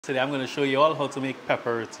Today I'm going to show you all how to make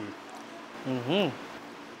pepper roti.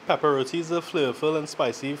 Pepper roti is a flavorful and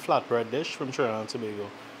spicy flatbread dish from Trinidad and Tobago.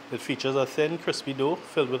 It features a thin, crispy dough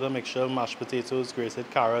filled with a mixture of mashed potatoes, grated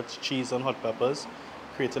carrots, cheese, and hot peppers,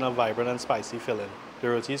 creating a vibrant and spicy filling. The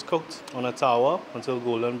roti is cooked on a tower until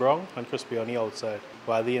golden brown and crispy on the outside,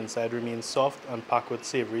 while the inside remains soft and packed with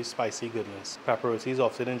savory, spicy goodness. Pepper roti is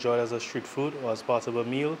often enjoyed as a street food or as part of a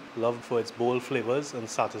meal, loved for its bold flavors and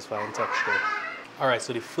satisfying texture. Alright,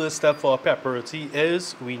 so the first step for our pepper roti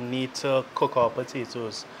is we need to cook our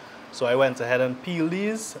potatoes. So I went ahead and peeled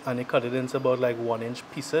these and I cut it into about like 1-inch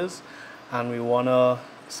pieces, and we want to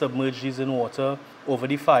submerge these in water over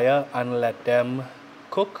the fire and let them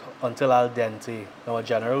cook until al dente. Now a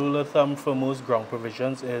general rule of thumb for most ground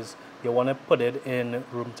provisions is you want to put it in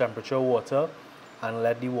room temperature water and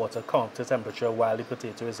let the water come up to temperature while the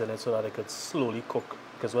potato is in it so that it could slowly cook.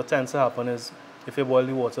 Because what tends to happen is if you boil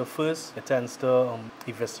the water first, it tends to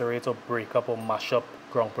eviscerate or break up or mash up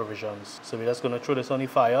ground provisions. So we're just going to throw this on the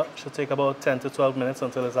fire. It should take about 10 to 12 minutes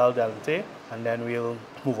until it's al dente, and then we'll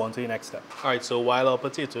move on to the next step. Alright, so while our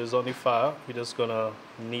potato is on the fire, we're just going to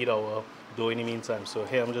knead our dough in the meantime. So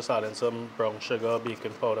here I'm just adding some brown sugar,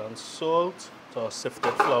 baking powder, and salt to our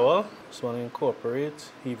sifted flour. Just want to incorporate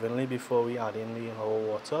evenly before we add in the whole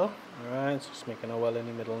water. Alright, so just making a well in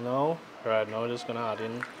the middle now. Alright, now we're just going to add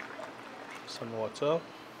in some water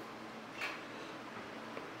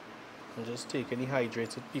and just taking the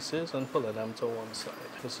hydrated pieces and pulling them to one side.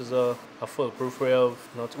 This is a foolproof way of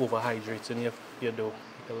not overhydrating your dough.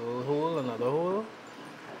 Make a little hole, another hole,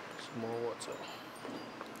 some more water.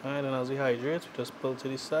 Alright, and as we hydrate, we just pull to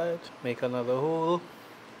the side, make another hole,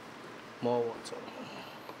 more water.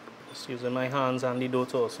 Just using my hands and the dough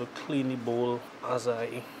to also clean the bowl as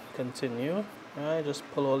I continue. Alright, just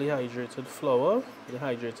pull all the hydrated flour, the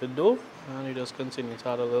hydrated dough, and you just continue to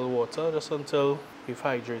add a little water just until you've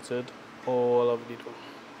hydrated all of the dough.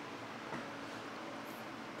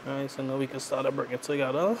 Alright, so now we can start to bring it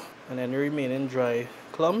together, and then the remaining dry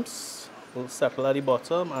clumps will settle at the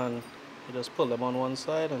bottom, and you just pull them on one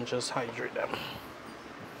side and just hydrate them.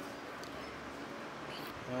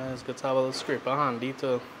 Alright, it's good to have a little scraper handy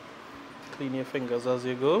to clean your fingers as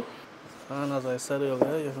you go. And as I said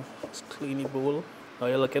earlier, you just clean the bowl. Now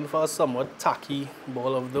you're looking for a somewhat tacky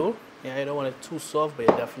ball of dough. Yeah, you don't want it too soft, but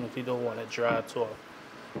you definitely don't want it dry at all.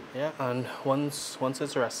 Yeah, and once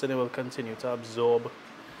it's resting, it will continue to absorb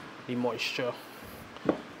the moisture.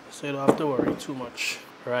 So you don't have to worry too much.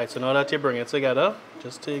 Alright, so now that you bring it together,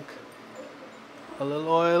 just take a little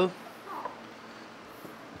oil,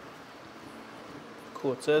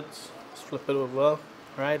 coat it, just flip it over.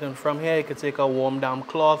 Right, and from here you can take a warm damp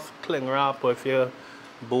cloth, cling wrap, or if your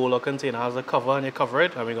bowl or container has a cover and you cover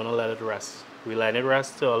it, and we're going to let it rest. We let it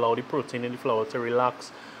rest to allow the protein in the flour to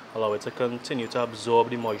relax, allow it to continue to absorb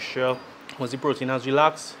the moisture. Once the protein has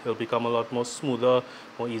relaxed, it'll become a lot more smoother,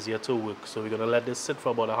 more easier to work. So we're going to let this sit for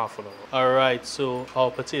about a half an hour. Alright, so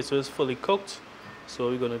our potato is fully cooked. So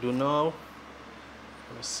what we're going to do now, we're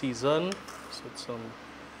going to season with some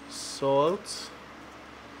salt,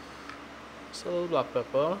 a little black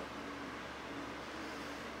pepper.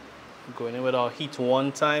 Going in with our heat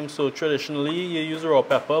one time. So traditionally you use raw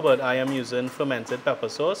pepper, but I am using fermented pepper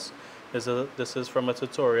sauce. This is from a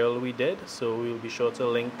tutorial we did, so we'll be sure to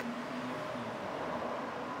link.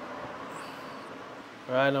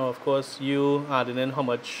 Right now, of course, you adding in how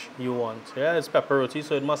much you want. Yeah, it's pepper roti,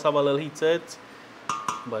 so it must have a little heat to it,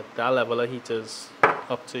 but that level of heat is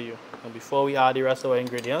up to you. And before we add the rest of our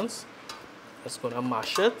ingredients, just gonna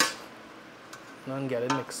mash it and get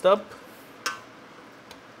it mixed up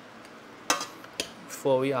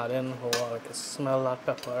before we add in. Oh, I can smell that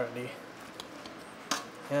pepper already.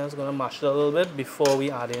 Yeah, just gonna mash it a little bit before we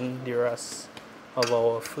add in the rest of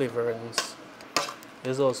our flavorings.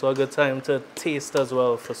 It's also a good time to taste as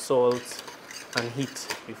well for salt and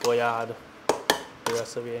heat before you add the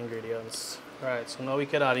rest of your ingredients. Alright, so now we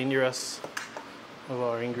can add in the rest of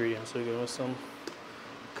our ingredients. So we're going with some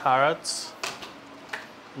carrots.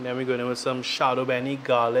 And then we're going in with some Chadon Beni,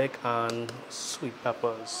 garlic, and sweet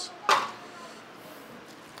peppers.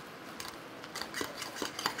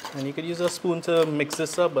 And you could use a spoon to mix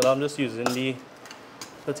this up, but I'm just using the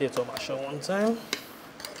potato masher one time.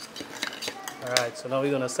 Alright, so now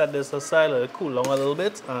we're going to set this aside, let it cool down a little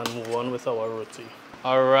bit, and move on with our roti.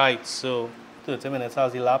 Alright, so 30 minutes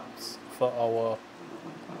has elapsed for our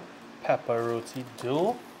pepper roti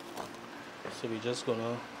dough. So we're just going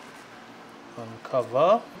to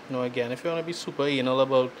uncover. Now again, if you want to be super anal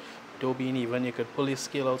about dough being even, you could pull the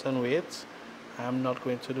scale out and weigh it. I'm not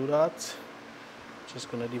going to do that.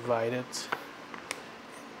 Just going to divide it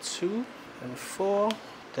in 2 and 4.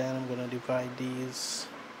 Then I'm going to divide these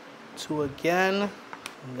 2 again.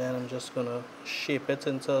 And then I'm just gonna shape it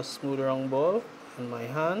into a smooth round ball in my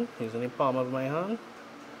hand, using the palm of my hand.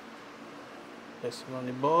 Place it on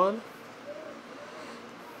the board.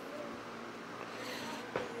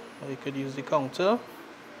 Or you could use the counter.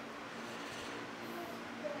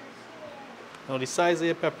 Now the size of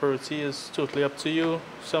your pepper roti is totally up to you.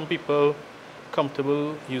 Some people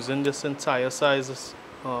comfortable using this entire size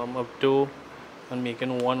of dough and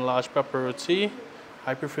making one large pepper roti.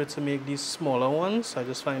 I prefer to make these smaller ones. I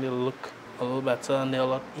just find they look a little better and they're a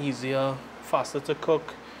lot easier, faster to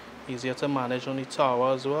cook, easier to manage on the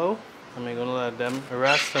tower as well. And we're gonna let them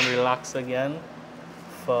rest and relax again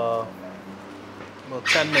for about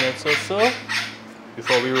 10 minutes or so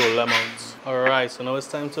before we roll them out. Alright, so now it's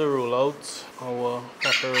time to roll out our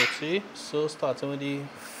pepper roti. So starting with the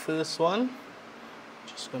first one,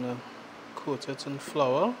 just gonna coat it in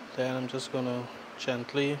flour. Then I'm just gonna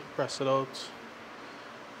gently press it out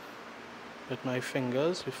with my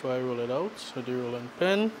fingers before I roll it out with the rolling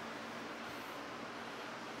pin.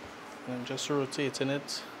 And I'm just rotating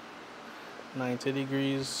it 90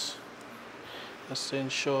 degrees just to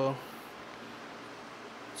ensure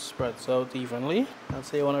it spreads out evenly. I'd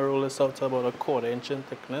say you want to roll this out to about a 1/4 inch in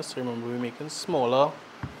thickness. Remember, we're making smaller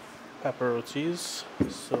pepper rotis,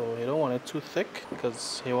 so you don't want it too thick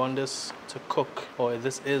because you want this to cook, or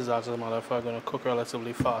this is, as a matter of fact, going to cook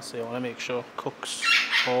relatively fast, so you want to make sure it cooks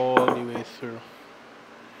all the way through.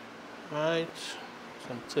 Right, so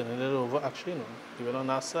I'm turning it over. Actually, no, leave it on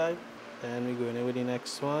that side. Then we go in with the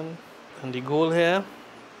next one. And the goal here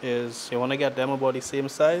is you want to get them about the same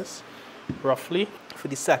size, roughly. For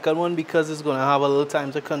the second one, because it's going to have a little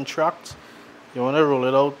time to contract, you want to roll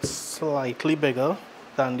it out slightly bigger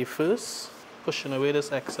than the first, pushing away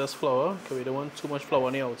this excess flour because we don't want too much flour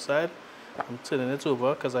on the outside. I'm turning it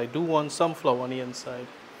over because I do want some flour on the inside.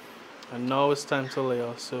 And now it's time to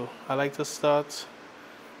layer. So I like to start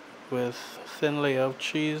with a thin layer of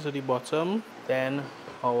cheese at the bottom, then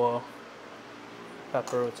our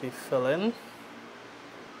pepper roti filling.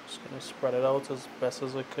 Just gonna spread it out as best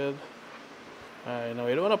as I could. Alright, now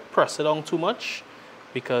you don't want to press it on too much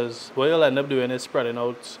because what you'll end up doing is spreading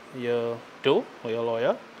out your dough or your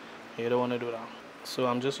loya. You don't want to do that. So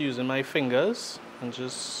I'm just using my fingers and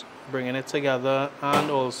just bringing it together and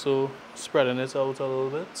also spreading it out a little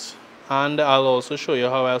bit. And I'll also show you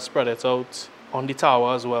how I'll spread it out on the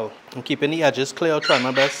tower as well. I'm keeping the edges clear. I'll try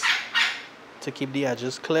my best to keep the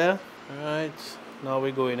edges clear. Alright, now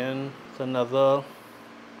we're going in with another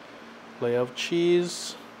layer of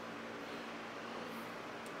cheese.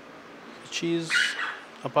 Cheese,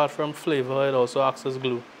 apart from flavor, it also acts as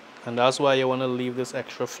glue, and that's why you want to leave this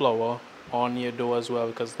extra flour on your dough as well,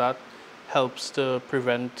 because that helps to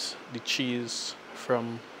prevent the cheese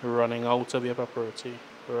from running out of your pepper roti.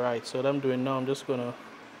 Right, so what I'm doing now, I'm just gonna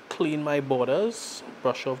clean my borders,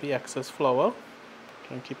 brush off the excess flour,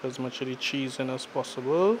 and keep as much of the cheese in as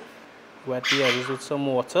possible. Wet the edges with some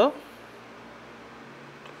water.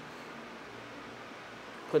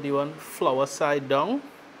 Put the one flour side down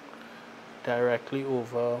directly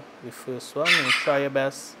over the first one, and try your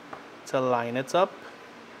best to line it up.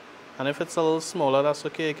 And if it's a little smaller, that's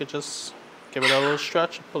okay. You could just give it a little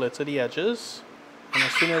stretch, pull it to the edges, and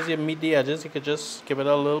as soon as you meet the edges, you could just give it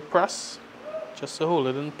a little press just to hold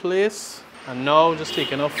it in place. And now just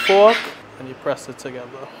taking a fork and you press it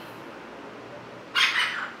together.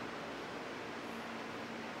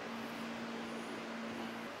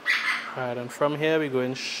 Alright, and from here we're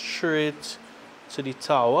going straight to the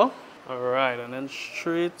tower. Alright, and then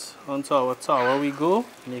straight onto our tower we go.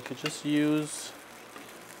 And you could just use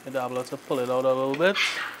the dabbler to pull it out a little bit.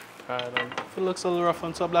 Alright, and if it looks a little rough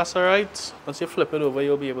on top, that's alright. Once you flip it over,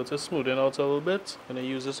 you'll be able to smooth it out a little bit. I'm going to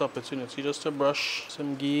use this opportunity just to brush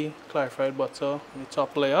some ghee, clarified butter on the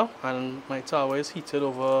top layer. And my tower is heated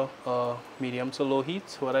over medium to low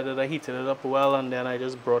heat. What I did, I heated it up well, and then I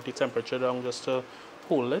just brought the temperature down just to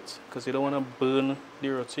hold it, because you don't want to burn the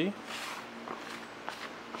roti.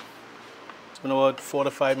 It's been about 4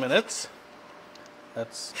 to 5 minutes.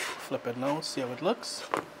 Let's flip it now, see how it looks.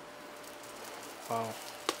 Wow.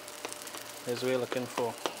 Here's what you're looking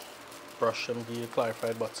for. Brush some ghee,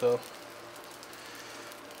 clarified butter.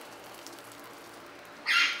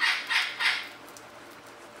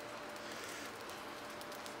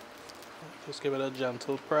 Just give it a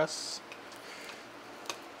gentle press.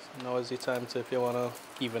 So now is the time to, if you want to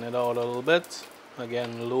even it out a little bit.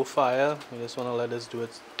 Again, low fire. You just want to let this do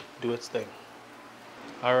its thing.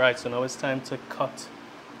 Alright, so now it's time to cut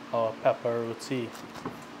our pepper roti.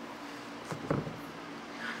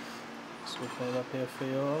 Just open it up here for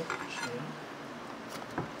you all.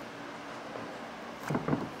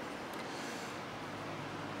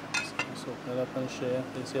 Just Just open it up and share.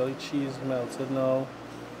 You see all the cheese melted now,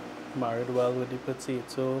 married well with the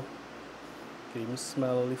potato. You can even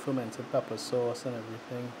smell the fermented pepper sauce and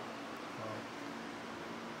everything.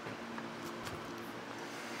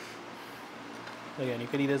 Wow. Again, you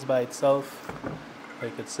could eat this by itself, or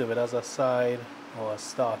you could serve it as a side or a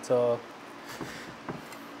starter.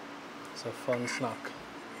 It's a fun snack.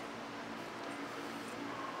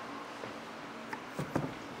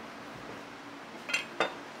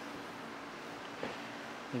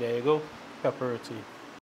 There you go, pepper roti.